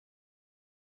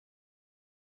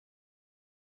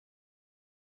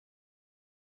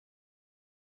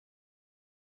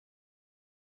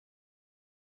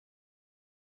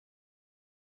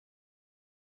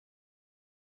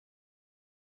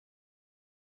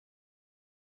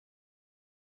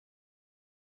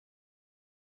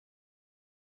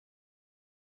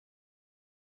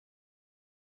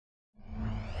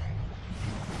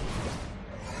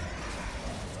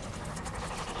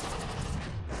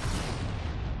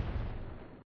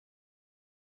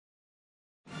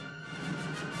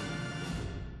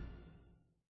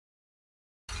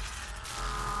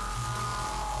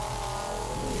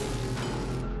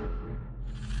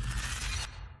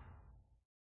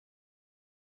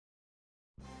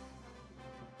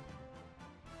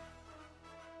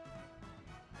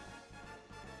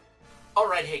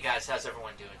Alright, hey guys, how's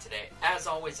everyone doing today? As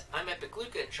always, I'm Epic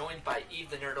Luca, joined by Eve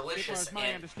the Nerdalicious,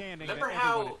 and remember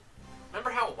how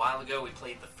a while ago we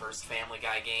played the first Family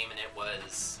Guy game and it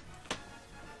was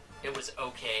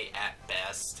okay at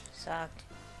best? Sucked.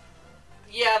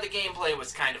 Yeah, the gameplay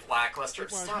was kind of lackluster.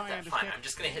 It's not that fun. I'm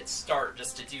just gonna hit start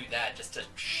just to do that, just to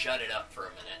shut it up for a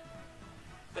minute.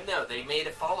 But no, they made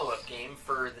a follow-up game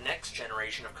for the next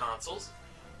generation of consoles.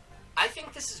 I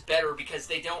think this is better because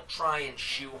they don't try and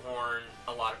shoehorn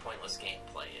a lot of pointless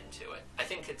gameplay into it. I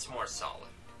think it's more solid.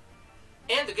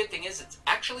 And the good thing is it's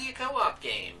actually a co-op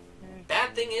game.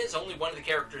 Bad thing is only one of the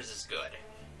characters is good.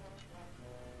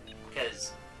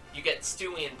 Because you get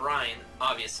Stewie and Brian,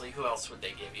 obviously. Who else would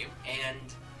they give you?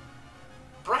 And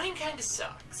Brian kind of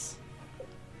sucks.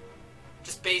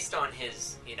 Just based on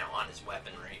his, on his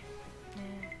weaponry.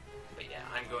 But yeah,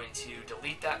 I'm going to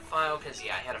delete that file because,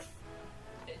 yeah, I had a...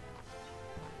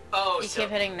 Oh, you keep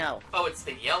hitting no. Oh, it's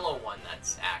the yellow one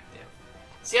that's active.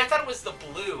 See, I thought it was the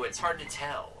blue. It's hard to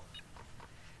tell.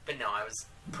 But no, I was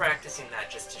practicing that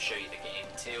just to show you the game,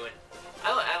 too. And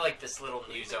I like this little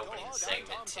news opening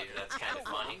segment, too. That's kind of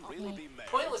funny.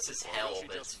 Pointless as hell,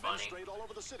 but it's funny.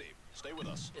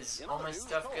 Is all my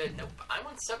stuff good? Nope. I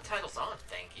want subtitles on,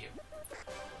 thank you.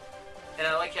 And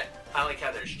I like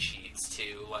how there's cheats,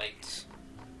 too. Like...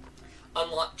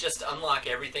 unlock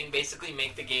everything, basically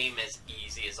make the game as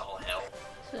easy as all hell.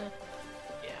 Yeah,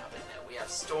 but no, we have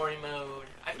story mode.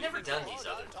 I've never done these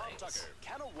other things.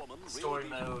 Story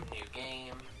mode, new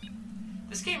game.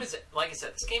 This game is, like I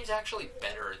said, this game's actually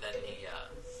better than the,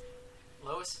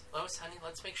 Lois, honey,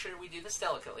 let's make sure we do this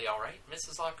delicately, alright?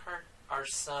 Mrs. Lockhart, our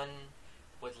son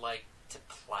would like to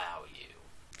plow you.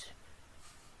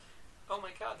 Oh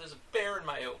my god, there's a bear in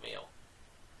my oatmeal.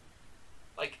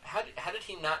 Like, how did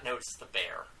he not notice the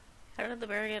bear? How did the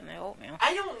bear get in the oatmeal?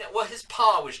 I don't know. Well, his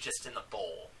paw was just in the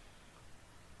bowl.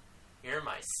 You're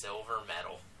my silver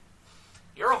medal.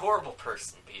 You're a horrible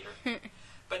person, Peter.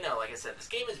 But no, like I said, this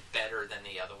game is better than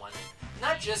the other one.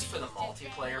 Not just for the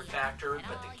multiplayer factor,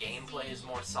 but the gameplay is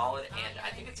more solid, and I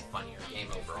think it's a funnier game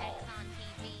overall.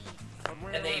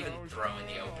 And they even throw in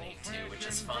the opening, too, which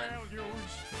is fun.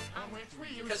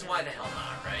 Because why the hell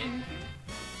not, right?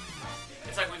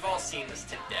 It's like we've all seen this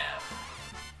to death.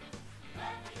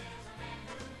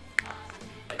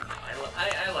 But no,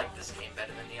 I like this game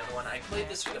better than the other one. I played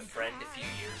this with a friend a few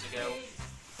years ago.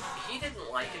 He didn't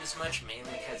like it as much, mainly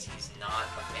because he's not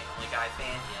a Family Guy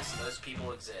fan. Yes, those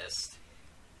people exist.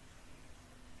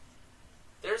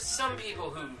 There's some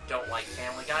people who don't like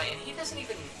Family Guy, and he doesn't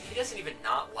even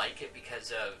not like it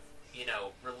because of,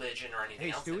 religion or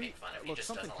anything else to make fun of. He just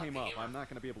something doesn't came like up. I'm not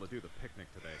going to be able to do the picnic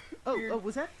today. Oh,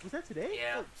 was that today?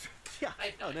 Yeah. Yeah.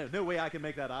 Oh, no way I can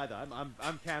make that either.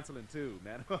 I'm canceling too,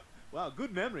 man. Wow,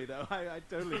 good memory though. I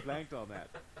totally blanked on that.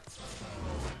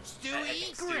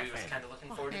 Stewie was kind of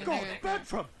looking forward to the God, picnic.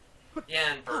 Bertram! But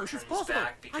Yeah, and Bertram's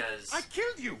back because... I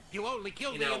killed you! You only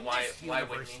killed me in why this wouldn't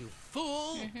universe, you? you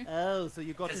fool! Oh, so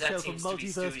you got Because yourself that a seems to be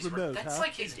multiverse Stewie's remote, That's huh?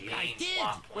 like his main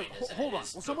plot point, isn't Hold it? on,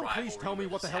 Is will the someone please rivalry tell me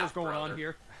with what the his hell is going on half-brother.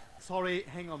 here? Sorry,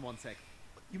 hang on one sec.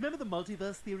 You remember the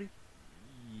multiverse theory?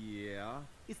 Yeah.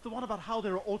 It's the one about how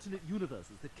there are alternate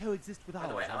universes that coexist with ours. By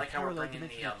the way, I on like how we're parallel bringing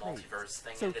the dimensional planes. multiverse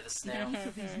thing So, into this in now. each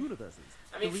of these universes,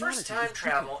 I mean, the first reality time is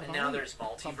travel, different and from now our there's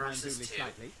own. Sometimes multiverses only too.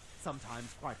 slightly,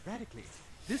 sometimes quite radically.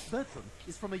 This Bertram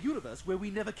is from a universe where we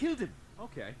never killed him.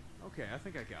 Okay, I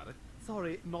think I got it.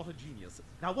 Sorry, not a genius.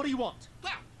 Now, what do you want?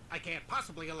 Well, I can't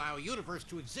possibly allow a universe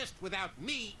to exist without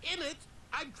me in it.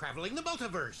 I'm traveling the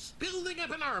multiverse, building up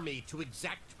an army to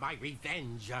exact my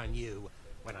revenge on you.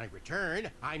 When I return,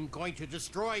 I'm going to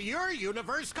destroy your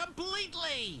universe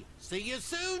completely. See you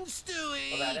soon,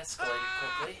 Stewie. Well, that escalated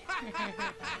quickly.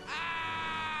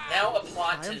 Now a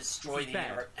plot to destroy the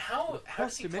universe. How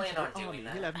does he plan on doing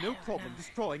that? He'll have no problem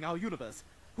destroying our universe.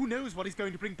 Who knows what he's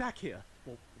going to bring back here?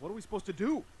 Well, what are we supposed to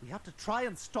do? We have to try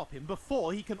and stop him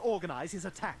before he can organize his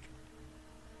attack.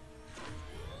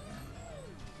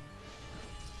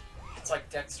 It's like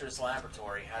Dexter's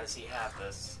Laboratory. How does he have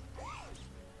this?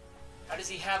 How does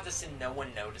he have this and no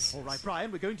one notices? All right,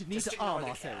 Brian, we're going to need Just to ignore arm the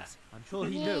ourselves. I'm sure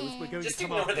he knows we're going Just to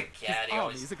come ignore after the him. cat. His He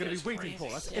always armies are going to be goes waiting for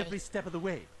crazy. us every step of the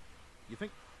way. You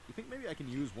think maybe I can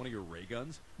use one of your ray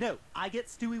guns? No, I get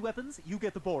Stewie weapons, you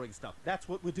get the boring stuff. That's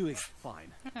what we're doing.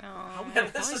 Fine. How we And gonna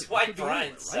this find is it? why It could be Brian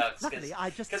anywhere, right? sucks, Luckily, I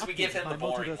just 'cause we give him updated the my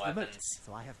boring multiverse remote, weapons.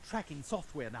 so I have tracking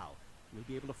software now. We'll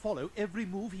be able to follow every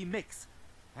move he makes.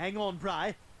 Hang on,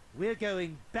 Bri. We're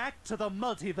going back to the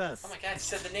multiverse. Oh my god, he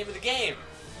said the name of the game.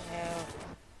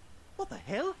 What the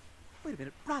hell? Wait a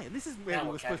minute, Brian, this isn't where Now we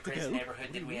what were kind of supposed to crazy go. neighborhood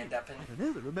What did do we you end mean? up in? I don't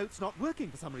know, the remote's not working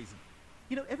for some reason.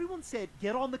 You know, everyone said,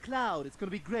 get on the cloud, it's going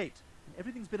to be great. And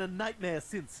everything's been a nightmare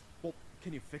since. Well,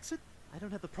 Can you fix it? I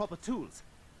don't have the proper tools.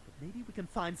 But maybe we can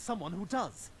find someone who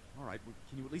does. All right, well,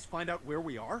 can you at least find out where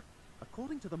we are?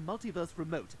 According to the Multiverse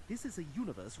remote, this is a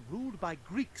universe ruled by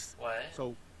Greeks. What?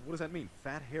 So, what does that mean?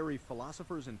 Fat, hairy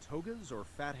philosophers in togas, or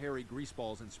fat, hairy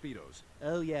greaseballs in Speedos?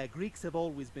 Oh yeah, Greeks have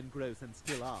always been gross and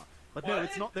still are. But no, What?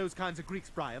 it's not those kinds of Greeks,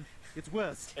 Brian. It's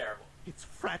worse. Terrible. It's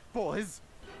frat boys.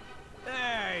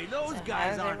 Hey, those So guys how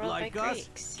are they aren't ruled like by us.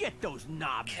 Greeks? Get those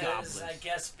knob Because goblins. I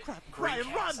guess Crap, Greek Brian,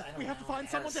 has, run! I don't We have to know, find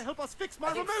someone has- to help us fix my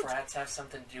I think remote! frats have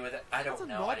something to do with it. I That's don't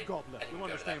a know. I didn't, knob-gobbler. I didn't You'll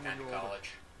go to that understand when kind of you're older.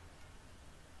 college.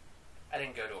 I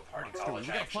didn't go to a party Come on, Stewie, college. we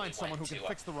I gotta actually find someone who went can to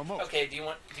fix the remote. Okay, do you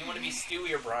want to be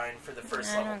Stewie or Brian for the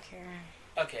first I level? don't care.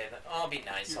 Okay, then I'll be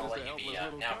nice. I'll let you be.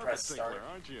 Now press start.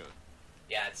 aren't you?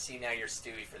 Yeah, see now you're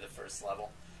Stewie for the first level.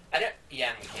 I don't. Yeah,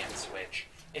 and we can't switch.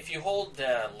 If you hold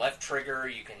the left trigger,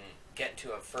 you can get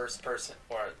into a first person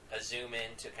or a zoom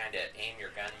in to kind of aim your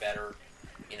gun better.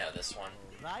 You know this one,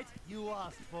 Right? You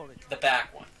asked for it. the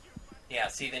back one. Yeah,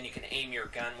 see then you can aim your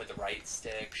gun with the right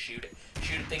stick, shoot at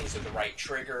things with the right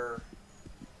trigger.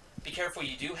 Be careful,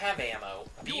 you do have ammo.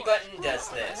 B button does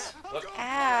this. Look, if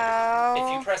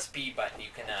Ow. you press B button, you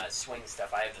can swing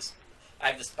stuff. I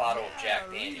have this bottle of Jack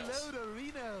Daniels.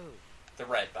 The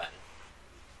red button.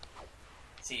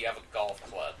 See, you have a golf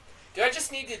club. Do I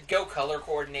just need to go color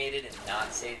coordinated and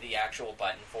not say the actual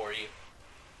button for you?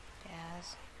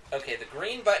 Yes. Okay, the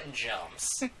green button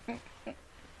jumps.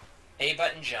 A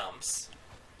button jumps.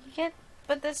 You get,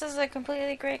 but this is a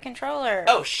completely great controller.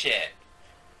 Oh shit.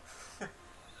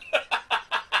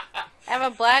 I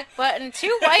have a black button,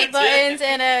 two white buttons,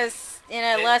 and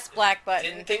a less black button.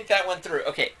 Didn't think that went through.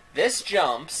 Okay, this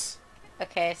jumps.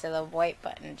 Okay, so the white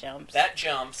button jumps. That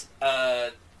jumps.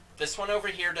 This one over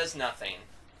here does nothing.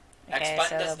 X Okay,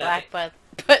 button so does the nothing. black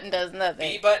button does B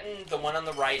nothing. button, the one on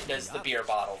the right, does the beer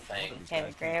bottle thing. Okay,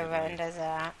 the gray button does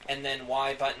that. And then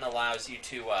Y button allows you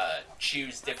to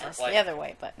choose different, That's the other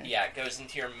white button. Yeah, it goes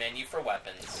into your menu for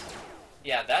weapons.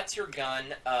 Yeah, that's your gun.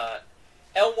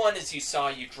 L1, as you saw,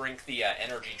 you drink the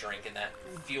energy drink, and that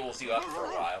fuels you up for a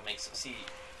while. Makes it see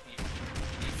you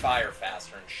fire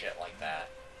faster and shit like that.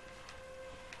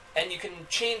 And you can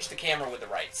change the camera with the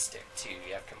right stick too.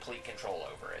 You have complete control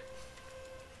over it.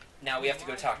 Now we have to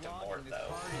go talk to Mort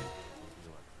though.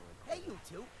 Hey, you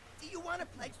two. Do you want to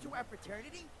pledge to our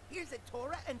fraternity? Here's a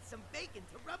Torah and some bacon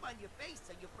to rub on your face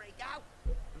so you break out.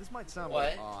 This might sound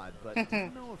What? odd, but do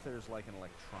you know if there's like an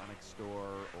electronics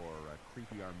store or a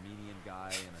creepy Armenian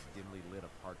guy in a dimly lit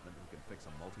apartment who can fix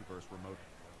a multiverse remote?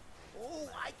 Oh,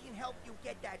 I can help you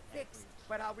get that fixed,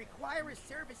 but I'll require a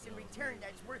service in return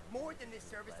that's worth more than the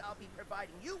service I'll be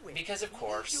providing you with. Because of We need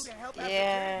course. you to help our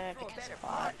Yeah, fraternity throw a because better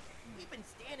what? party. We've been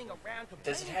standing around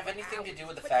Does it complaining have for anything to do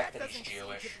with the hours, fact but that he's doesn't seem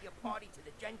Jewish? to be a party to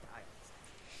the Gentiles.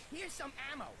 Here's some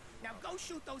ammo. Now go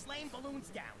shoot those lame balloons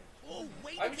down. Oh,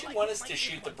 wait Why would until you I want get us my to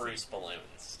shoot the earbuds in. Bruce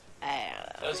balloons? I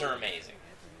don't know. Those are amazing.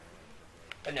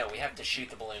 But no, we have to shoot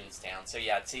the balloons down. So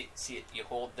yeah, see, you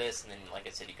hold this, and then, like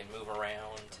I said, you can move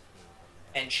around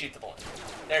and shoot the balloon.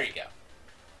 There you go.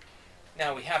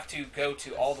 Now we have to go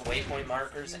to all the waypoint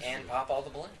markers and pop all the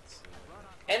balloons.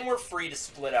 And we're free to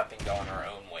split up and go on our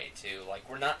own way too. Like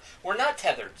we're not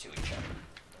tethered to each other.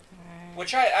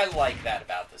 Which I like that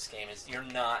about this game, is you're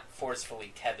not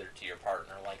forcefully tethered to your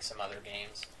partner like some other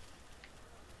games.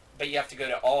 But you have to go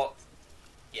to all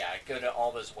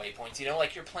those waypoints. You know,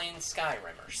 like you're playing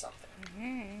Skyrim or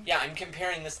something. Yeah, I'm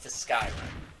comparing this to Skyrim.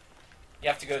 You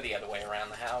have to go the other way around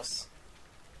the house.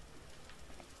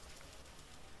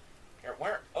 Here,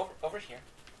 where? Over here.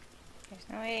 There's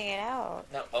no way to get out.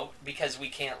 No, because we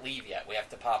can't leave yet. We have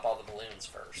to pop all the balloons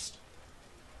first.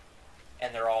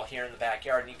 And they're all here in the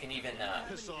backyard, and you can even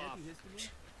Piss off.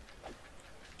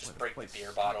 just break the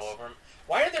beer bottle over them.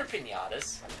 Why are there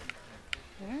piñatas?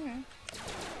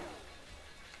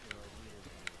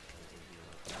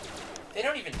 They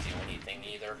don't even do anything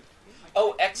either.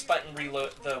 Oh, X button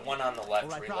reload. The one on the left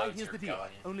Alright, Brian, reloads here's your the deal. gun.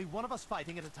 Only one of us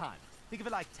fighting at a time. Think of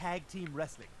it like tag team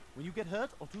wrestling. When you get hurt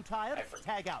or too tired, I forgot.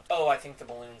 tag out. Oh, I think the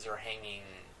balloons are hanging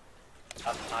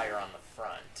up higher on the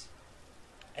front.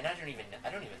 And I don't even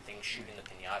think shooting the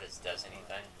piñatas does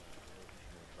anything.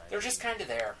 They're just kind of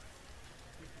there.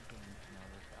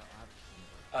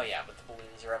 Oh yeah, but the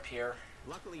balloons are up here.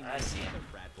 Luckily, I see. the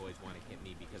frat boys want to hit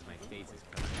me because my face is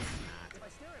covered in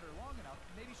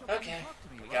snot. Okay,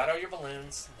 we got all your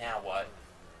balloons. Now what?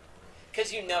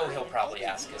 Because you know he'll probably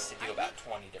ask us to do about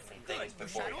 20 different things Good,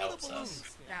 before shot he all the helps balloons.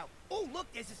 us. Now, oh look,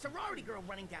 there's a sorority girl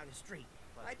running down the street.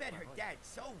 I bet her dad's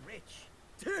so rich.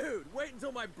 Dude, wait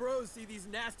until my bros see these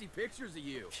nasty pictures of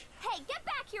you. Hey, get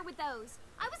back here with those!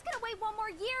 I was gonna wait one more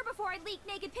year before I leak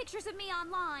naked pictures of me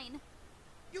online.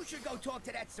 You should go talk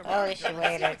to that Oh, sorority she girl and see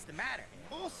waited. what's the matter.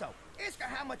 Also, ask her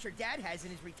how much her dad has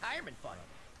in his retirement fund.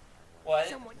 What?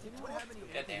 Someone to talk to.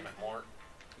 God damn it, Mort.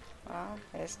 Well,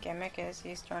 his gimmick is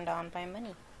he's turned on by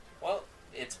money. Well,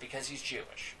 it's because he's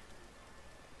Jewish.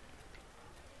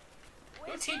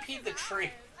 Who TP'd the tree?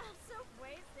 I'm so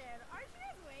wasted. Aren't you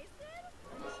guys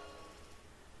wasted?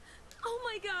 Oh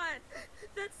my god!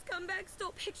 That scumbag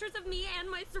stole pictures of me and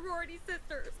my sorority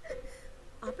sisters.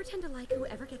 I'll pretend to like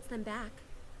whoever gets them back.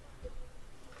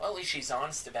 Well, at least she's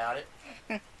honest about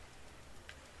it.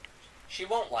 She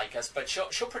won't like us, but she'll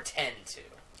pretend to.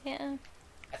 Yeah.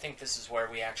 I think this is where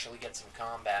we actually get some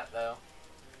combat, though.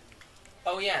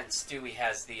 Oh yeah, and Stewie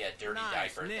has the dirty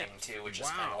Nice, diaper Nick. thing too, which is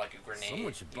Wow. kind of like a grenade.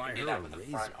 Someone should You buy can do her that a with the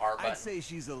razor. front R button. I'd say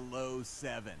she's a low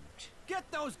 7. Get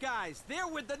those guys. They're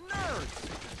with the nerds.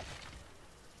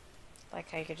 Like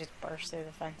how you could just burst through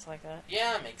the fence like that.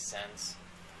 Yeah, makes sense.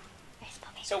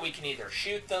 So we can either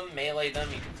shoot them, melee them,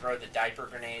 you can throw the diaper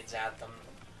grenades at them.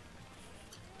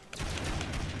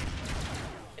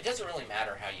 It doesn't really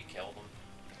matter how you kill them.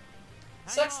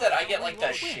 Sucks that I get like the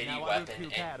shitty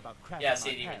weapon, and yes,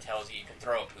 it even tells you can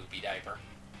throw a poopy diaper.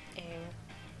 Ew.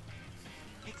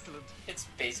 Excellent. It's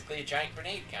basically a giant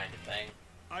grenade kind of thing.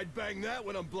 I'd bang that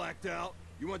when I'm blacked out.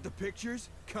 You want the pictures?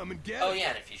 Come and get Oh it. yeah,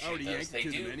 and if you I already shoot those, yanked they it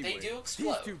to do them anyway. they do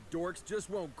explode. These two dorks just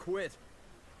won't quit.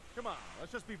 Come on,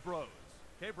 let's just be bros.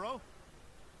 Okay, bro?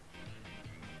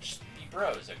 Just be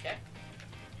bros, okay?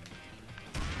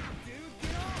 Dude,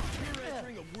 get off! You're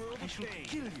entering a world I of shall pain.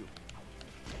 kill you.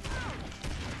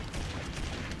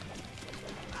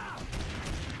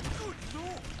 Good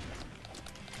lord!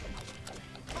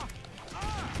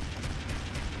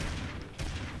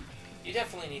 You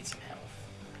definitely need some health.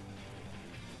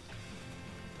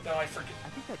 Though I forget. I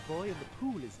think that boy in the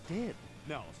pool is dead.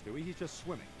 No, Stewie, he's just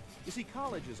swimming. You see,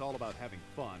 college is all about having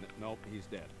fun. Nope, he's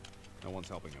dead. No one's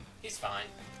helping him. He's fine.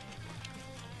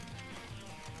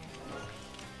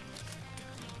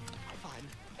 Fine.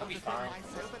 He'll be fine.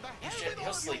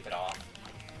 He'll sleep it off.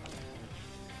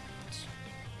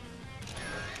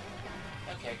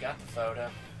 Okay, got the photo.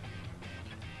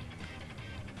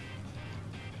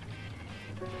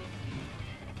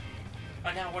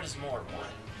 Oh, now what is more one?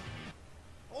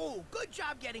 Oh, good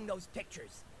job getting those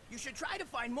pictures. You should try to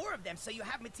find more of them so you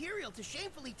have material to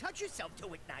shamefully touch yourself to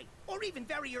at night, or even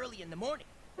very early in the morning.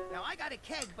 Now, I got a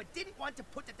keg, but didn't want to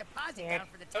put the deposit down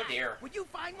for the Oh, tap. dear. Would you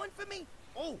find one for me?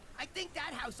 Oh, I think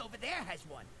that house over there has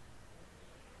one.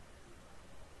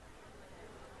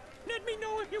 Let me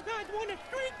know if you guys want to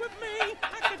drink with me.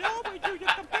 I could always use your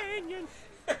companion.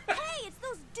 Hey, it's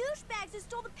those douchebags who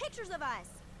stole the pictures of us.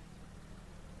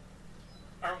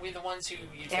 Aren't we the ones who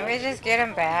you Can told we me? just get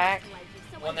him back?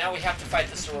 Well, now we have to fight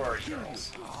the sorority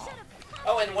girls.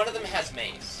 Oh, and one of them has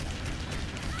mace.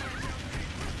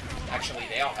 Actually,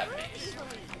 they all have mace.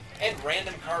 And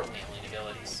random cartwheeling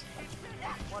abilities.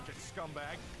 Watch it,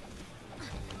 scumbag.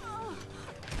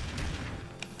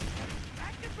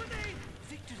 Active grenade!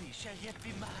 Victory shall yet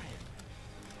be mine.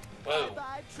 Whoa.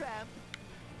 Bye, tramp.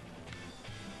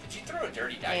 Did you throw a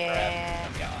dirty diaper Yeah.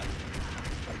 at me? Oh, God.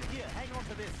 Here, hang on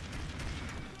to this.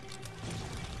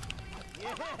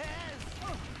 Yes!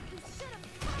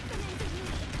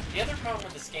 The other problem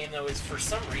with this game, though, is for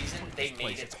some reason they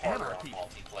made it harder on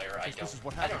multiplayer. I This is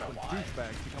what don't know happens when why.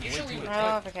 douchebags become way Usually too with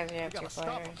Oh, because you have We two gotta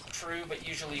stop players. True, but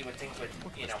usually you would think with,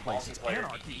 you know, This place is multiplayer it'd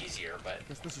anarchy. be easier, but I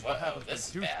guess this is whoa, what happens when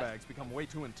this is bad. douchebags become way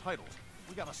too entitled.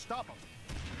 We gotta stop them.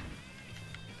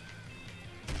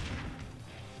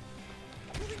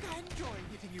 You think I enjoy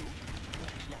hitting you? Well,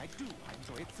 actually, I do. I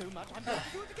enjoy it so much. I'm going to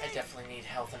do it I again. definitely need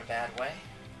health in a bad way.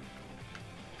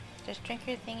 Just drink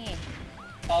your thingy.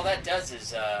 All that does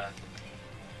is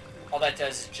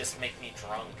just make me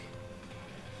drunk.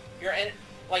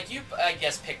 Like you, I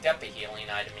guess, picked up a healing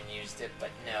item and used it, but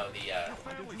no,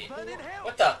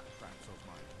 what the?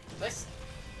 Was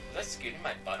I scooting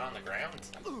my butt on the ground?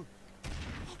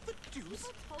 What the deuce?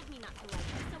 People told me not to like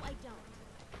it, so I don't.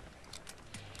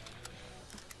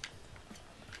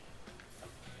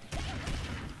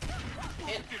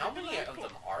 Man, how many of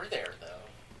them are there, though?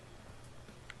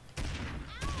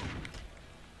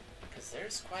 Because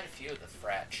there's quite a few of the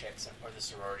frat chicks, or the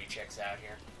sorority chicks out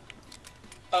here.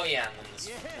 Oh yeah, and then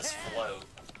this float.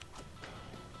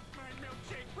 My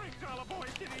milkshake brings all the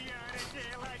boys to the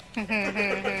yard.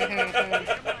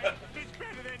 It's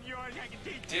better than yours. I can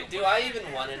teach you. Do I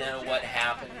even want to know what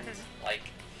happened? Like,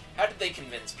 how did they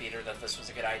convince Peter that this was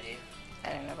a good idea?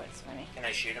 I don't know, but it's funny. Can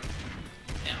I shoot him?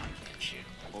 No, I can't shoot him.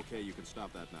 Okay, you can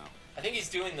stop that now. I think he's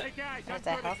doing the... Hey guys, There's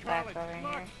I'm a going health to back college. over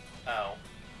here. Oh.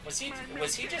 Was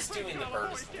he just doing the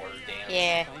bird is the word dance?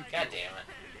 Yeah. God damn it.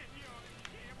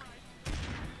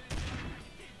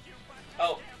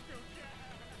 Oh,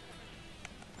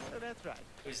 That's right.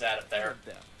 Who's that up there?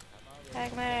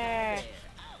 Dagmar.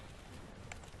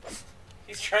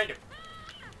 He's trying to...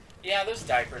 Yeah, those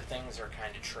diaper things are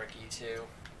kind of tricky, too.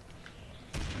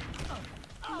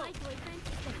 My boyfriend.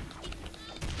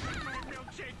 My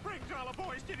milkshake brings all the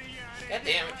boys to the yard. God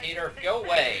damn it, Peter. Go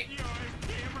away. Yours,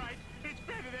 damn right. It's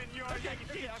better than yours. I can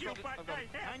teach you, but I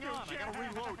have Hang to. on, I gotta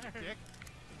reload, you dick.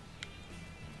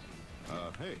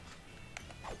 Hey.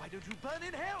 Why don't you burn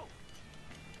in hell?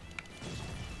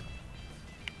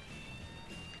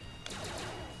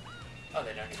 Oh,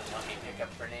 they don't even let me pick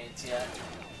up grenades yet.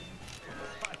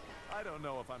 I don't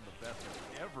know if I'm the best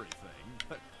at everything,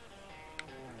 but...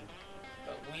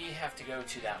 But we have to go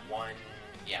to that one...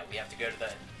 Yeah, we have to go to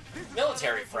the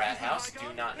military frat house.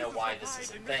 Do not know why this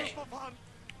is a thing.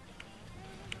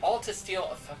 All to steal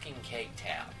a fucking keg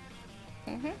tab.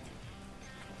 Mm-hmm.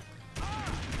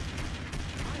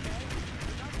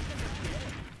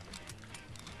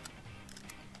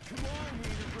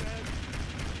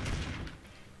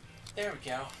 There we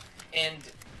go. And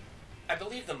I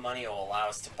believe the money will allow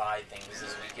us to buy things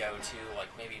as we go too, like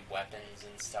maybe weapons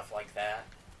and stuff like that.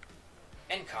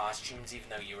 And costumes, even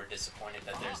though you were disappointed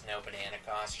that there's no banana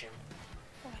costume.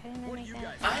 What do you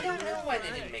guys I don't know why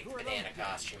they didn't make the banana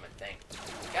costume a thing.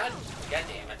 God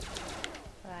damn it.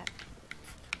 What?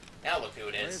 Now look who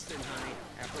it is. Listen, honey,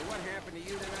 after what happened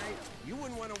to you tonight, you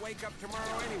wouldn't want to wake up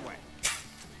tomorrow anyway.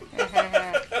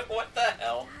 What the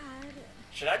hell?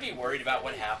 Should I be worried about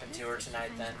what happened to her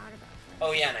tonight then?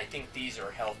 Oh yeah, and I think these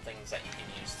are health things that you can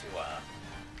use to,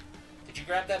 Did you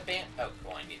grab that band? Oh,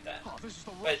 cool, I need that.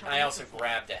 But I also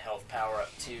grabbed a health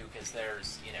power-up too, because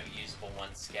there's, you know, usable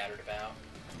ones scattered about.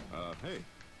 Hey.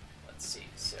 Let's see,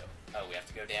 so... Oh, we have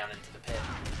to go down into the pit.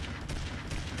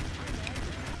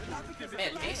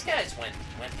 Man, these guys went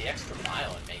the extra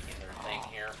mile in making their thing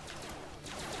here.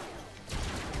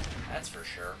 That's for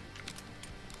sure.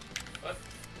 What?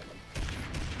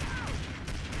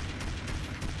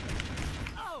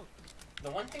 The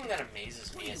one thing that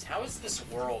amazes me is how is this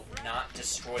world not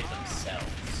destroyed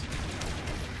themselves?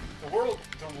 The world,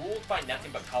 they're ruled by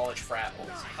nothing but college frat boys.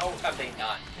 How have they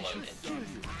not imploded?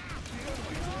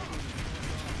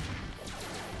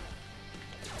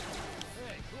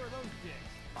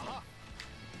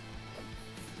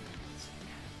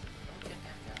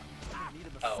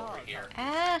 Oh, over here.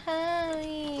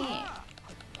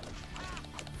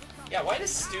 Yeah, why does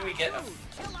Stewie get a...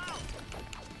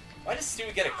 Why does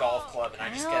Stewie get a golf club and I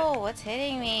just get... No, what's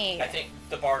hitting me? I think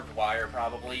the barbed wire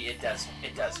probably. It does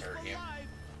hurt you.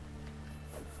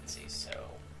 Let's see, so...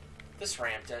 This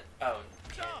ramped it. Oh,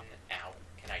 can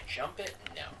I jump it?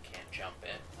 No, can't jump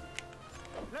it.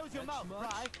 Close your mouth,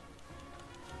 Fry.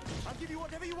 I'll give you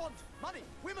whatever you want. Money,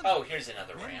 women... Oh, here's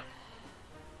another ramp.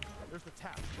 There's the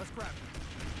tap. Let's grab it.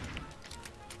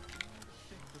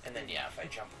 And then, yeah, if I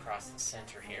jump across the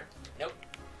center here. Nope.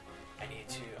 I need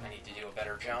to do a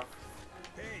better jump.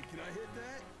 Hey, can I hit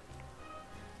that?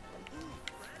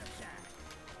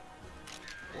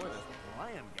 Boy, this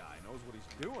lion guy knows what he's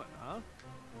doing, huh?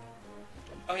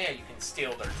 Oh yeah, you can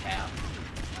steal their tab.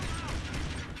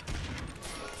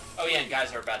 Oh yeah, and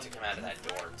guys are about to come out of that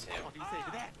door too. What do you say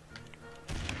to that?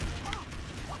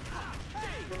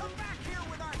 Hey, come back here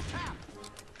with our tap.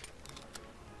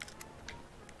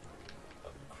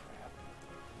 Oh crap.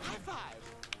 High five.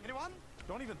 Anyone?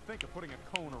 Don't even think of putting a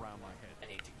cone around my head. I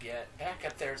need to get back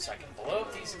up there so I can blow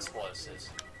up these explosives.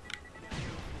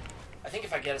 I think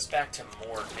if I get us back to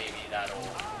Mord, maybe that'll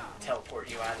teleport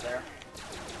you out of there.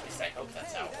 At least I hope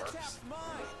that's how it works.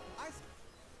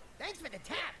 Thanks for the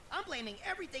tap. I'm blaming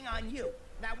everything on you.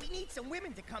 Now we need some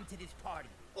women to come to this party.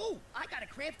 Ooh, I got a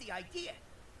crafty idea.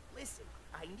 Listen,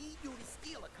 I need you to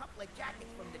steal a couple of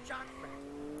jackets from the jock frat.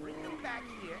 Bring them back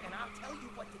here, and I'll tell you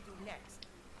what to do next.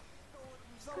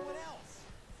 Someone else.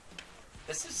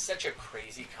 This is such a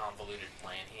crazy, convoluted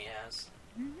plan he has.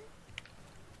 Mm-hmm.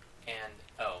 And,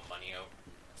 oh, money over.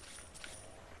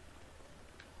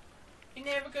 You're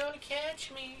never gonna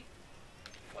catch me.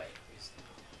 Wait,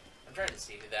 I'm trying to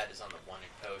see who that is on the wanted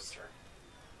poster.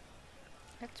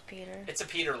 That's Peter. It's a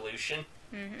Peter Lucian.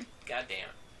 Mm-hmm. God damn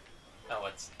it. Oh,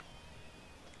 it's...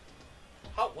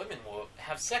 Hot women will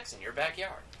have sex in your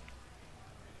backyard.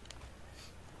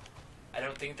 I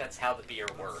don't think that's how the beer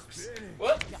works.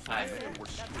 Whoop! I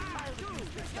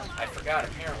forgot.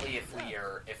 Apparently, if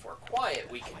we're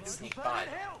quiet, we can sneak by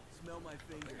them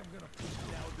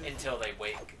until they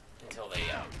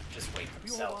just wake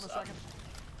themselves up.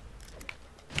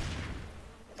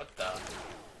 What the?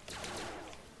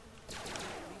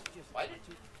 Why did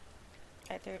you?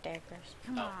 I threw daggers.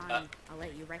 Come on, I'll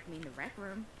let you wreck me in the rec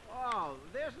room. Oh,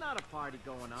 there's not a party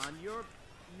going on.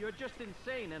 You're just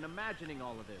insane and imagining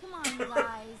all of this. Come on, you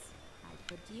lies.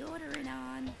 put deodorant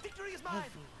on. Victory is mine!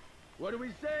 What do we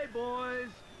say, boys?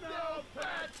 No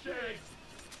fat chicks!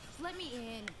 Let me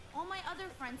in. All my other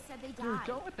friends said they Dude, died.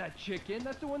 don't let that chick in.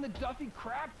 That's the one that Duffy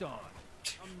crapped on.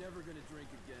 I'm never gonna drink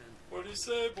again. What do you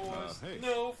say, boys? Hey.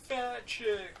 No fat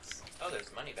chicks. Oh,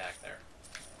 there's money back there.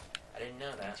 I didn't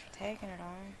know that. Thanks for taking it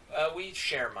all. We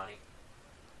share money.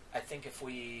 I think if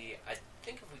we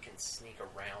can sneak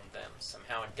around them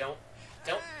somehow and don't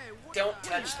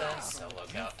touch them solo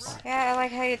cups. Yeah, I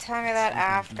like how you tell me that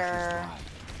after.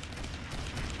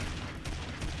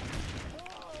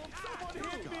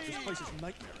 This place is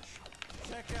nightmarish.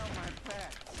 Check out my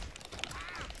pets.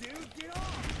 Dude, get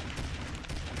off!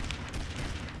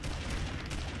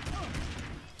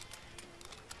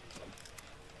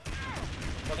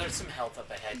 Well, there's some health up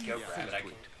ahead. Go grab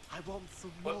it. I want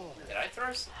some What? more. Did I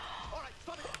throw some? Alright,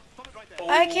 stop it right there. Oh.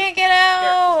 I can't get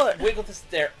out! There. Wiggle the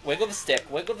stick. Wiggle the stick.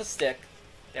 Wiggle the stick.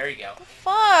 There you go.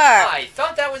 Fuck! I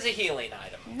thought that was a healing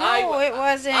item. No, it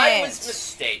wasn't. I was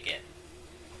mistaken.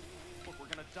 Look, we're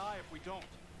gonna die if we don't.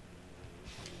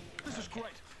 This is great.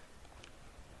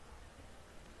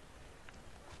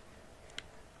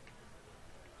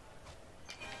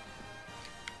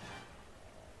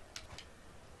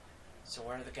 So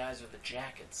where are the guys with the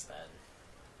jackets then?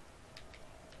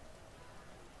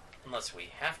 Unless we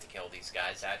have to kill these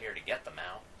guys out here to get them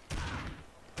out.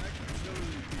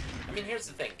 I mean, here's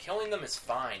the thing: killing them is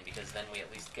fine because then we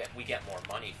at least get more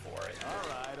money for it. All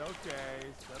right, okay,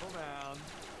 settle down.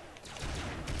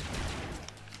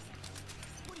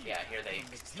 Yeah, here they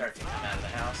start to come out of the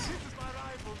house. This is my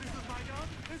rifle, this is my gun,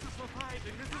 this is for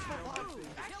fighting, this is for punching.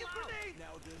 Active grenade!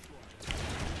 Now this one.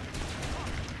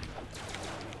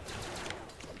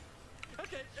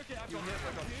 Okay, I've got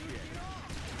it.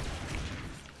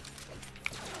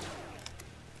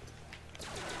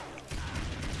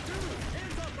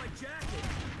 Hands off my jacket!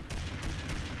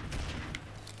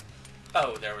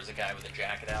 Oh, there was a guy with a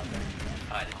jacket out there.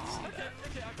 I didn't see that.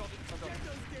 Okay, I've got it.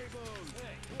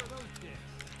 Hey, who are those dicks?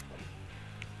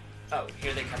 Oh,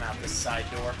 here they come out this side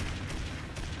door.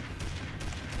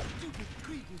 Stupid,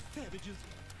 greedy savages.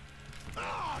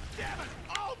 Oh, damn it!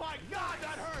 Oh my god,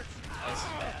 that hurts! This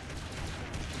is bad.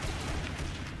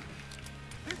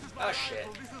 This is my Oh, rifle, shit.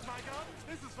 this is my gun,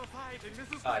 this is for fighting, this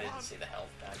is for Oh, I didn't see the health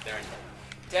back there.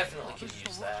 Definitely could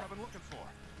use that. I've been looking for.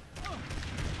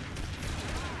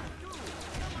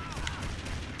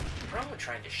 The problem with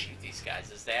trying to shoot these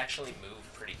guys is they actually move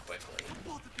pretty quickly.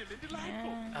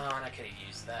 Yeah. Oh, and I could have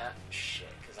used that. Shit,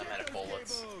 because I'm out of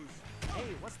bullets.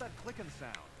 Hey, what's that clicking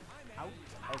sound?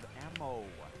 Out of ammo.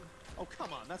 Oh,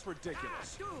 come on, that's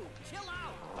ridiculous. Dude, chill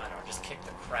out. Fine, I'll just kick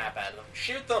the crap out of them.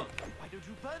 Shoot them! Why don't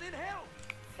you burn in hell?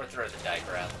 Or throw the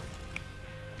diaper at them.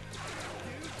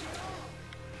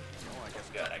 Oh, I guess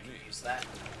Good, I can use that.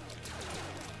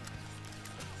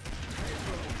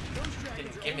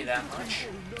 Didn't give me that much.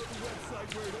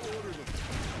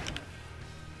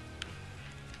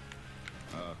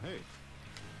 hey.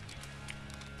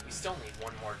 We still need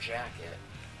one more jacket.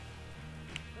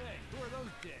 Hey, who are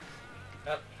those dicks?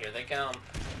 Oh, here they come.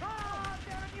 Ah,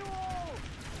 damn you all!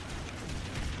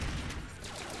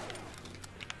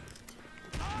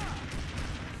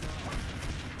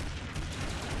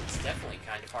 It's definitely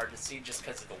kind of hard to see just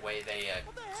because of the way they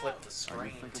clip the Are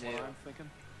you screen, thinking too. what I'm thinking?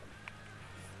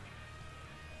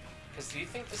 Because do you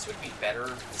think this would be better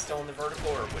still in the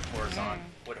vertical, or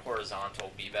would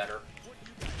horizontal be better?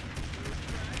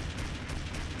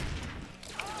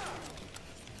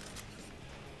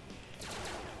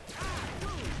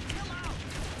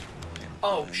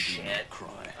 Oh shit!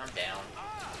 I'm down.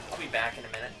 I'll be back in a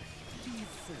minute.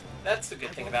 That's the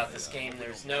good thing about this game.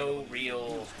 There's no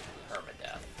real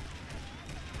permadeath.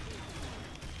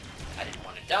 I didn't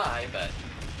want to die, but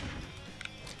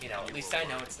you know, at least I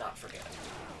know it's not for good.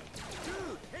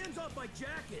 Dude, hands off my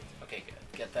jacket! Okay,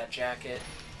 good. Get that jacket.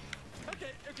 Okay,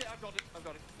 I've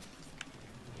got it.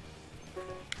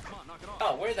 Come on, knock it off.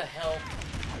 Oh, where the hell?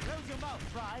 Close your mouth,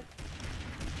 Fry.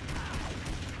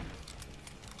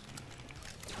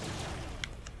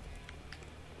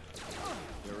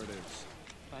 There it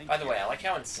is. By the way, I like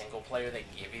how in single player they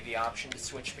give you the option to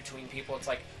switch between people. It's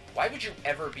like, why would you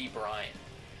ever be Brian?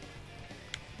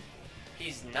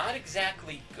 He's not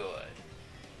exactly good.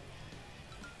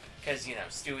 Because, you know,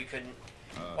 Stewie couldn't...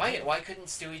 Why couldn't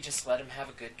Stewie just let him have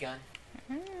a good gun?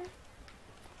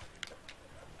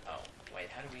 Oh, wait,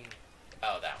 how do we...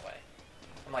 Oh, that way.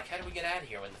 I'm like, how do we get out of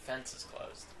here when the fence is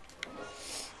closed?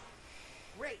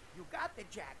 Great, you got the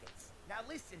jackets. Now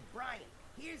listen, Brian,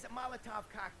 here's a Molotov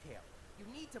cocktail. You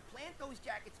need to plant those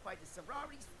jackets by the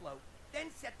sorority's float,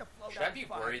 then set the float Should I on be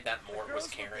fire. worried that The Mort girls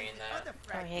was will carrying think the that? other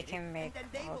frat Oh, he did it, can make and then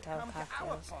they will Molotov come to our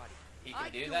cocktails. party. He can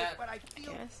I'd do it, that? but I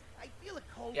feel a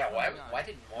cold. Yeah, coming on. why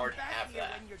did Mort Come back have here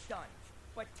that? when you're done.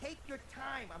 But take your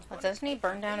time. I'm Well, gonna doesn't he take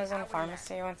burn an down his own 8-hour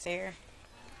pharmacy nap. once a year?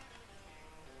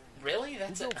 Really?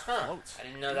 That's Who it? builds Huh. floats? I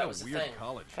didn't know You're that in a was a weird thing.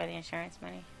 college. For the insurance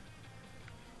money.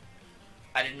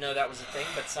 I didn't know that was a thing,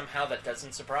 but somehow that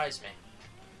doesn't surprise me.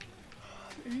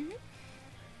 Mm-hmm.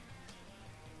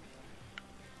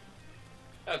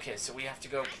 Okay, so we have to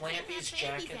go plant these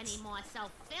jackets. Anymore, so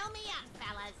fill me up,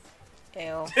 fellas.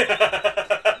 Ew.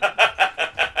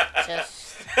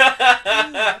 Just.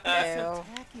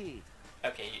 Ew.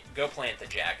 Okay, go plant the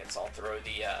jackets. I'll throw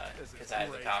the, because I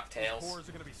have the cocktails. These whores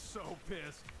are gonna be so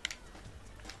pissed.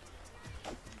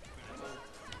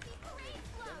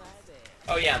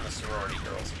 Oh yeah, and the sorority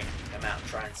girls are gonna come out and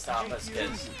try and stop us,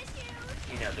 because,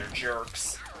 you know, they're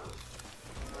jerks.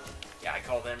 Yeah, I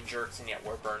call them jerks, and yet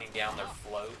we're burning down their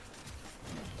float.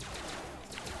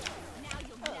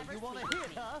 You want to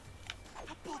hit, huh?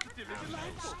 I'm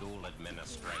a school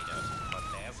administrator, but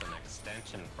there's an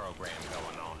extension program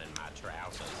going on in my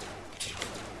trousers.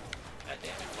 God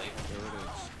damn it, Cleveland. There it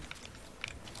is.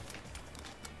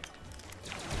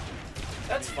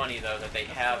 That's funny, though, that they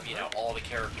have, you know, all the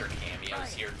character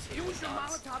cameos here, too. Use your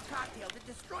Nuts. Molotov cocktail to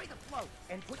destroy the float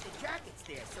and put the jackets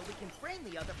there so we can frame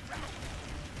the other Frat.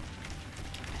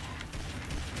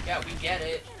 Yeah, we get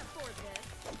it.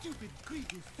 Stupid,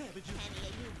 greedy savages. Any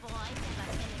of you boys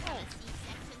ever finished on a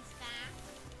C-section stack?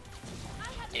 I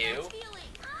have Ew. no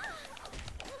feeling.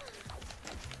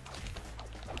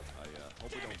 I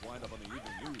hope we don't wind up on the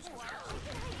evening news.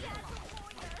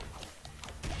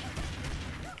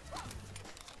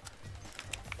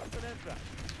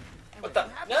 What the? You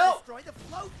have No! to destroy the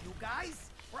float, you guys.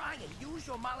 Brian, use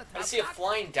your Molotov I see a cocktail.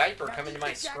 flying diaper Now come into keep my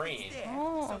the jackets screen. there,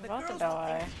 Oh, so I'm the about to girls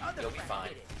die. will think the other You'll be Frat fine.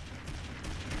 did it.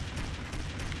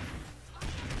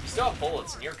 You still have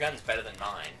bullets, and your gun's better than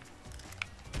mine.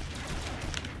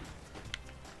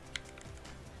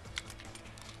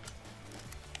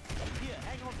 Here,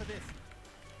 hang on to this.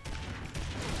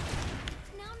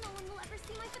 Now no one will ever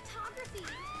see my photography.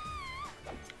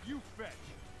 You fetch.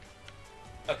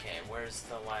 Okay, where's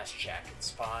the last jacket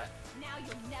spot? Now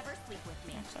you'll never sleep with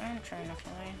me. That's what I'm trying to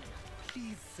find.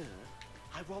 Please, sir.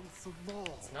 I want some more.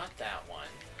 It's not that one.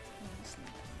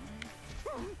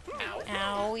 Ow.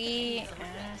 Owie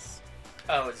ass.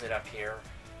 Oh, is it up here?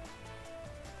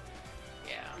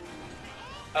 Yeah.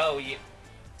 Oh, you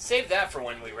save that for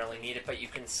when we really need it, but you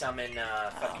can summon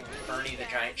fucking Bernie the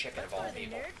Giant Chicken of all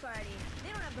people. Nerd party. They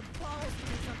don't have the balls to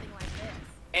do something like this.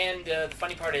 And the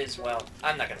funny part is, well,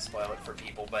 I'm not going to spoil it for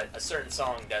people, but a certain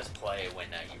song does play when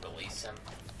you release them.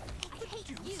 I hate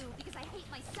you because I hate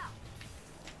myself.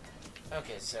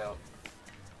 Okay, so...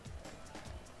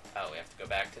 Oh, we have to go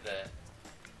back to the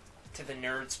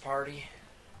nerds party.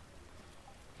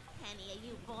 Any of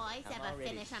you boys I'm ever already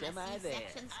finish on a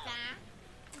C-section stack?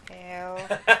 Ew.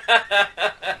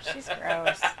 She's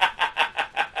gross.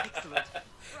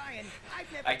 Brian,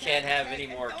 I've never I can't have had any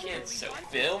sex, more and don't kids, so really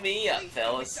want fill to. me up, Please do it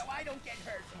fellas. so I don't get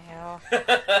hurt.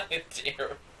 Ew.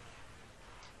 Dear.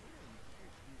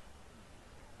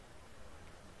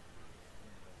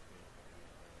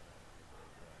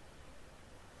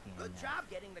 Good job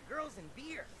getting the girls in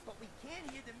beer, but we can't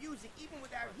hear the music even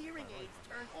with our hearing aids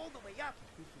turned all the way up.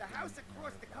 The house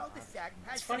across the cul-de-sac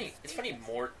has It's funny. It's funny.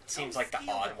 Mort seems like the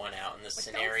odd one out in this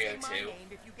scenario too.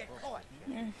 If you get caught.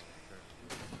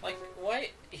 Like, what?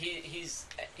 He's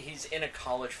in a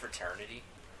college fraternity.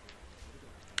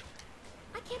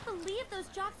 I can't believe those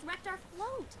jocks wrecked our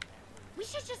float. We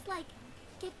should just, like,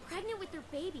 get pregnant with their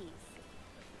babies.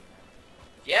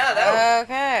 Yeah, that'll.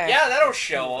 Okay. Yeah, that'll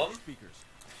show them.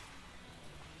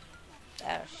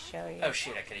 That'll show you. Oh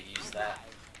shit! I could have used that.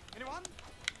 Anyone?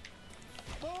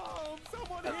 Whoa,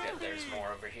 someone Okay, hit me. there's more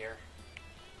over here.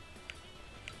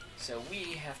 So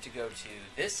we have to go to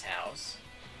this house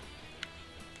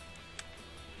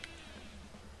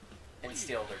and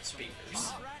steal their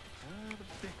speakers.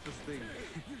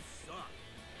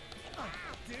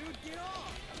 Dude, get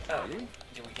off. Oh,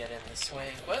 do we get in this way?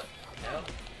 What? No.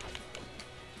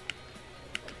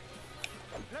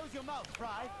 Close your mouth,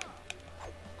 Fry.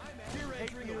 You're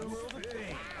entering a world of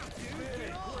pain. Dude,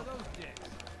 get off. Those dicks.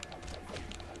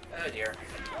 Oh dear.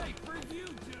 Right for you,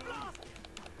 dude.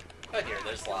 Oh dear,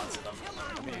 there's lots of them.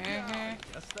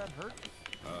 Guess that hurt.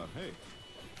 Hey.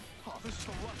 Oh, this is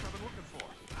the rush I've been looking for.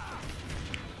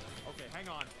 Okay, hang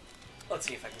on. Let's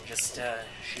see if I can just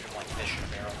shoot them like fish in a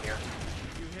barrel here.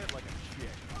 You hit like a chick.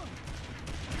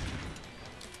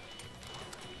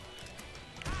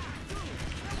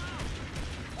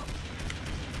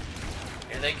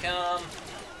 Here they come.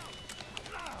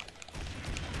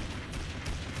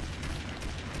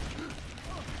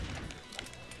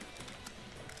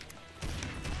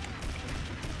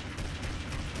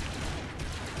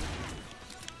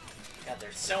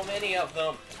 there's so many of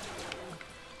them.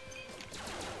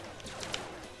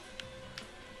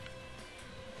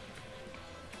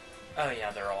 Oh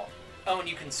yeah, they're all... Oh, and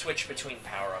you can switch between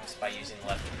power-ups by using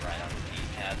left and right on the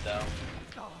D-pad, though.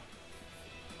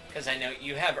 Because I know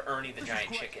you have Ernie the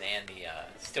Giant Chicken and the,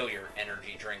 still your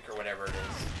energy drink or whatever it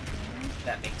is.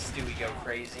 That makes Stewie go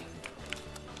crazy.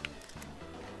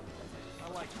 I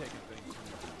like taking things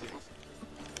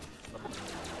from the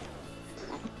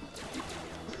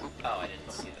Oh, I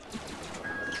didn't see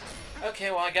that.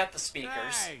 Okay, well, I got the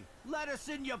speakers. Hey, let us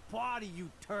in your party,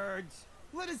 you turds.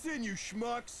 Let us in, you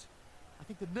schmucks. I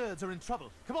think the nerds are in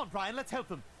trouble. Come on, Brian, let's help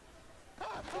them.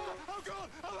 Oh God!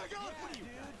 Oh my God! What are you?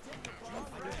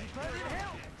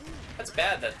 That's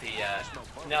bad that the,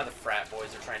 now the frat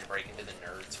boys are trying to break into the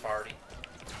nerds party.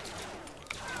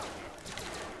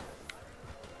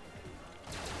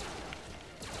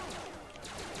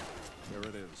 There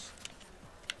it is.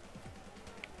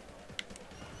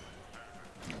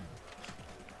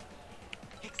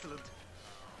 Excellent.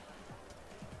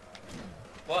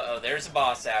 Uh-oh, there's a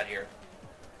boss out here.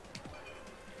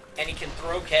 And he can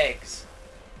throw kegs.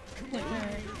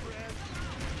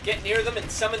 Get near them and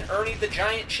summon Ernie the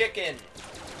Giant Chicken.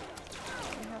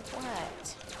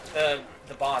 What?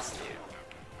 The boss dude.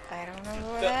 I don't know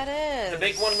who that is. The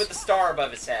big one with the star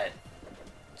above his head.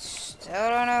 Still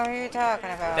don't know who you're talking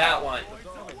about. That one.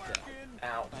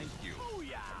 Ow. Thank you.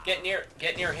 Get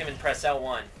near him and press L1. You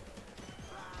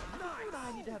and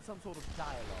I need to have some sort of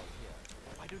dialogue here.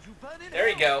 Why don't you burn in There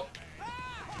you go.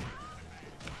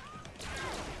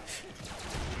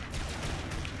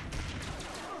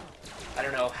 I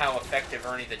don't know how effective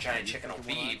Ernie the Giant Chicken will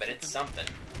be, but it's something.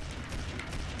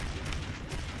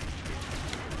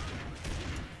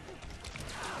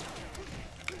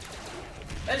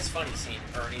 That is funny seeing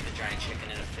Ernie the Giant Chicken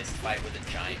in a fist fight with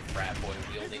a giant frat boy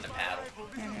wielding a paddle.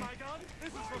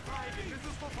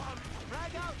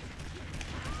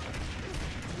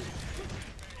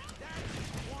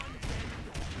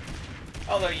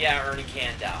 Although, yeah, Ernie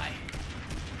can die.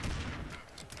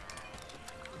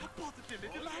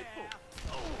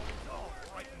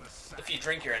 If you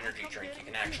drink your energy drink, you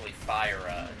can actually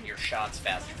fire your shots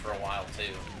faster for a while,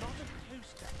 too.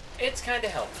 It's kind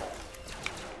of helpful.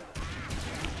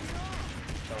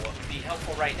 So what would be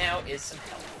helpful right now is some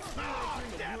help. Oh,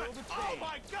 damn it! Oh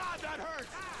my God, that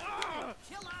hurts!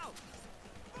 Chill out!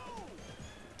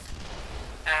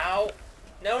 Ow!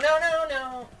 No, no, no,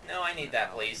 no! No, I need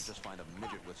that, please. Just find a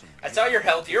midget with some... I saw your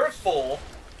health. You're at full.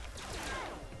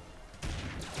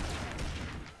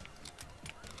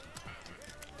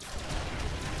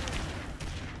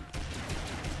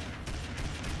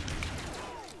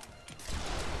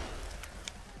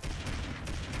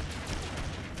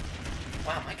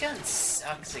 Wow, my gun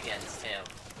sucks against him.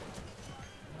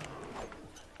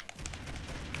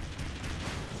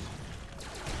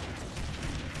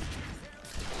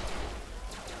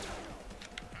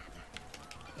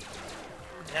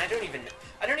 And I don't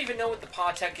even know what the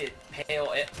Pawtucket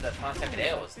Ale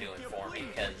is doing for me,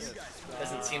 because it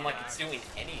doesn't seem like it's doing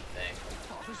anything.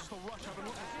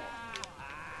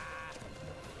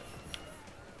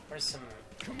 Where's some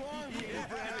Come on, ammo?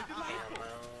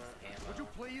 Would you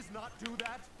please not do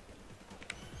that?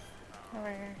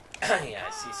 Where? Yeah,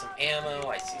 I see some ammo,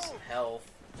 I see some health.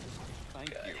 Thank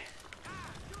you.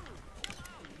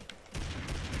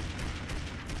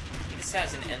 He just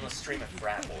has an endless stream of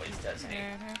frat boys, doesn't he?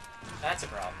 That's a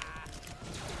problem.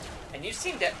 And you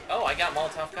seem to... Oh, I got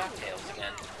Molotov cocktails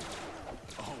again.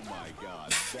 Oh my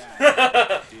God,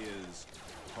 that is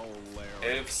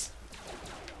hilarious. Oops.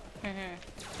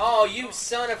 Oh, you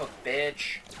son of a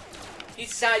bitch. He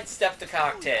sidestepped the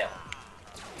cocktail.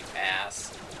 You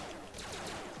ass.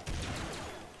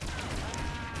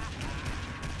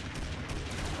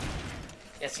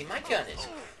 Yeah, see, my gun is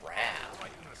crap.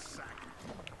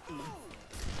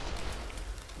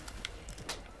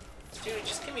 Dude,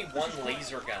 just give me one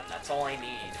laser gun. That's all I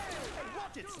need.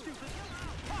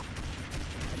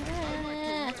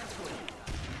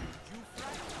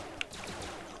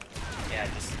 Yeah,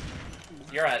 just...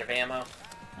 You're out of ammo.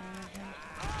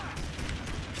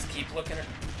 Just keep looking at...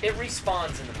 It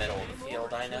respawns in the middle of the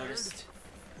field, I noticed.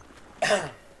 We're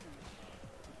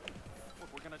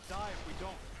gonna die if we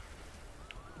don't.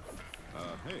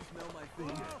 Hey. Smell my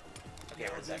finger. Okay,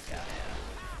 where's that guy at?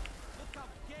 Look how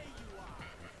gay you are!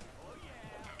 Oh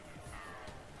yeah!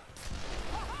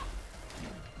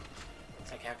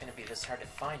 It's like, how can it be this hard to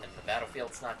find him? The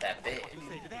battlefield's not that big.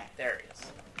 There he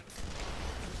is.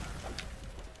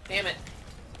 Damn it.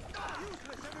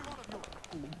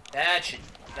 That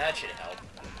should help.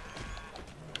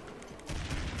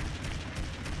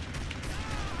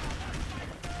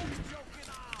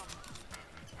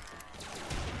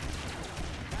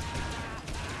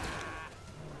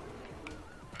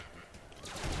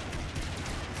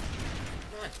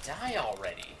 die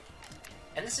already.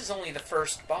 And this is only the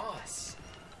first boss.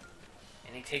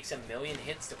 And he takes 1,000,000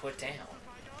 hits to put down.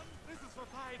 This is for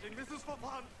fighting. This is for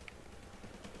fun.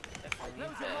 Definitely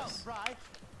need this.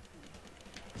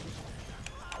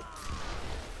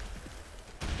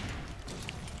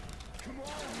 Come on,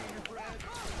 Frat.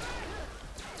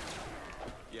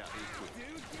 Yeah, he's cool.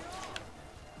 Dude, get off.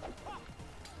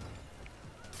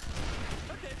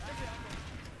 Okay.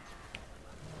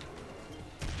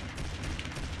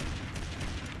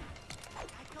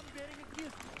 I come bearing a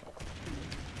gift.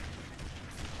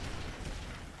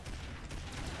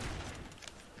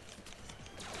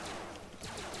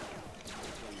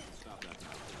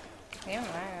 Yeah,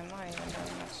 I'm not even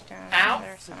doing much damage. Ow!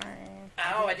 There, sorry.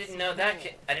 Ow, I didn't know that.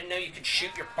 I didn't know you could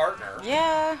shoot your partner.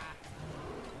 Yeah.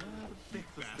 Big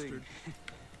bastard.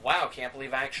 Wow, can't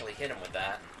believe I actually hit him with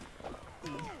that.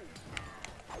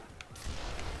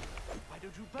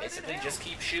 Basically, just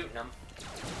keep shooting him.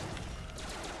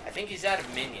 I think he's out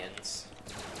of minions.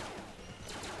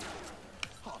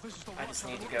 I just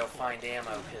need to go find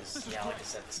ammo, because, yeah, like I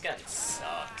said, this gun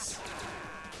sucks.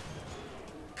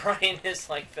 Brian is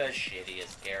like the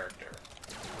shittiest character.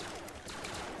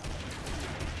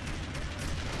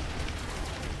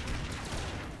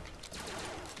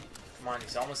 Come on,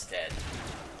 he's almost dead.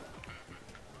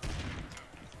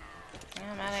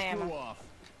 I'm out of ammo.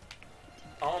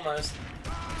 Almost.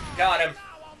 Got him.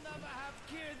 I'll never have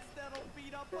kids that'll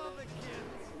beat up other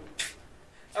kids.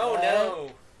 Oh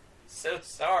no. So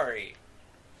sorry.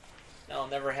 No, I'll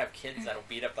never have kids that'll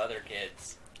beat up other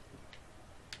kids.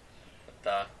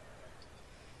 What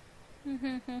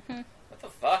the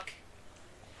fuck?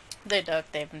 They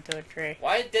duct tape him to a tree.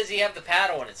 Why does he have the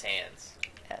paddle in his hands?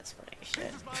 That's what he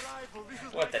should.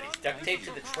 What, that he's duct taped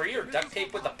to the tree or duct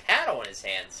taped with a paddle in his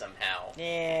hand somehow?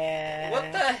 Yeah.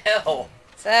 What the hell?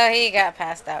 So he got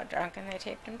passed out drunk and they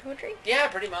taped him to a tree? Yeah,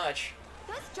 pretty much.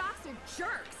 Those jocks are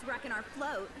jerks wrecking our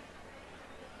float.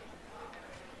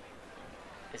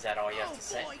 Is that all you have to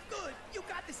say? Oh boy, good. You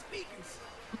got the speakers.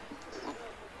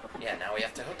 Yeah, now we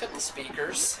have to hook up the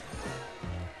speakers.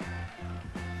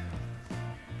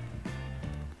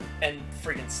 And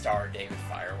friggin' star David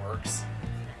fireworks.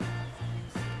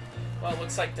 Well, it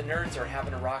looks like the nerds are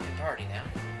having a rockin' party now.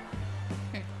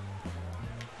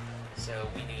 So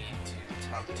we need to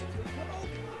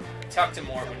talk to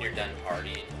more when you're done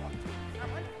partying.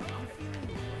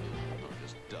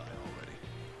 Just die already.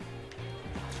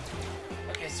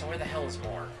 Okay, so where the hell is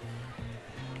more?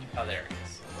 Oh, there it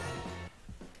is.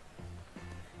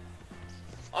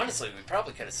 Honestly, we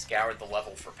probably could have scoured the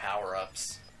level for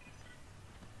power-ups.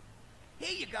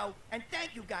 Here you go, and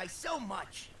thank you guys so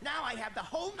much. Now I have the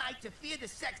whole night to fear the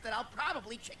sex that I'll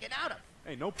probably chicken out of.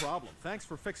 Hey, no problem. Thanks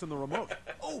for fixing the remote.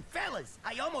 Oh, fellas,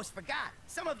 I almost forgot.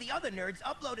 Some of the other nerds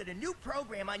uploaded a new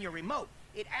program on your remote.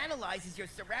 It analyzes your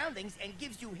surroundings and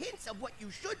gives you hints of what you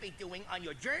should be doing on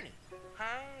your journey.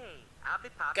 Hey, I'll be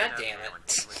popping God up damn now it. and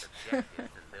then with objectives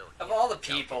and little Of all the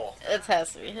people. It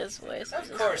has to be his voice.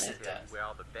 Of course it does. where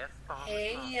all the best farmers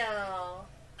Hey, are.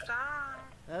 y'all.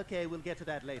 Okay, we'll get to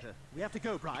that later. We have to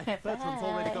go, Brian. Bertram's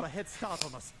already got a head start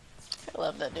on us. I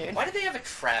love that dude. Why do they have a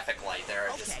traffic light there?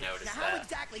 I just noticed now how that.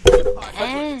 exactly does the party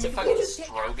It's a fucking take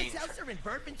strobing. Alka-Seltzer and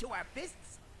bourbon to our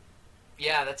fists?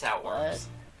 Yeah, that's how it works.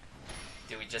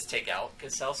 Do we just take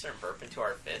Alka-Seltzer and burp into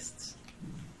our fists?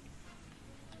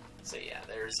 So yeah,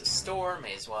 there's a store,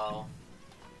 may as well.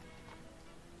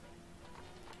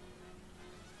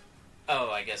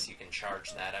 Oh, I guess you can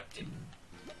charge that up to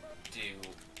do...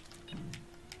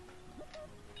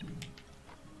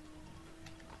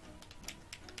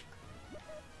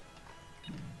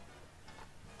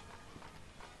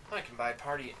 I can buy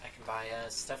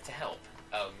stuff to help.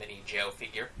 Oh, mini Joe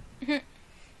figure.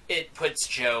 It puts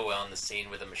Joe on the scene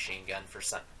with a machine gun for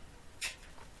some...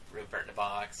 Rupert in a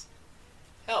box.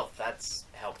 Health, that's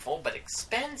helpful, but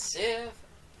expensive.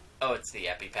 Oh, it's the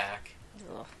EpiPack.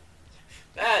 Ugh.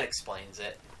 That explains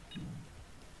it.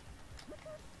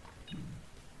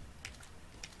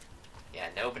 Yeah,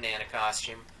 no banana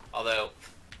costume. Although...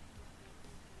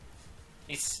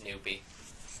 He's Snoopy.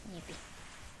 Snoopy.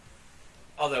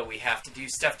 Although we have to do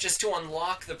stuff just to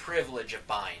unlock the privilege of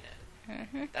buying it.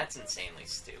 Mm-hmm. That's insanely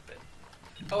stupid.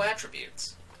 Oh,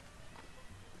 attributes.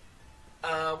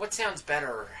 What sounds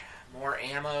better? More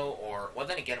ammo or... Well,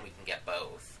 then again, we can get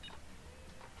both.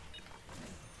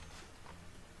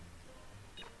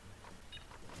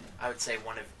 I would say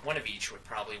one of each would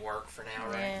probably work for now,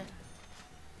 right?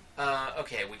 Yeah.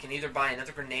 Okay, we can either buy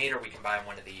another grenade or we can buy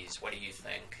one of these. What do you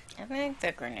think? I think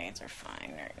the grenades are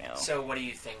fine right now. So what do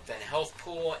you think then? Health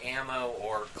pool, ammo,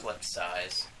 or clip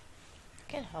size?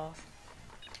 Get health.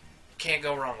 Can't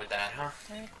go wrong with that, huh?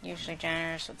 They're usually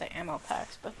generous with the ammo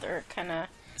packs, but they're kind of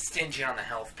stingy on the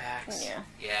health packs. Yeah.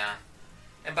 Yeah.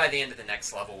 And by the end of the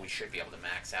next level, we should be able to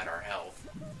max out our health.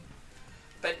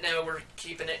 But no, we're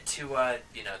keeping it to,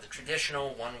 you know, the traditional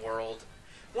one world,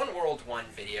 one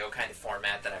video kind of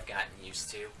format that I've gotten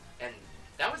used to. And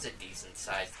that was a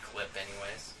decent-sized clip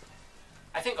anyways.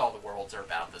 I think all the worlds are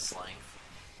about this length.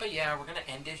 But yeah, we're going to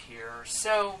end it here.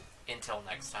 So, until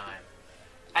next time,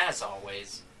 as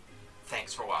always,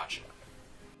 thanks for watching.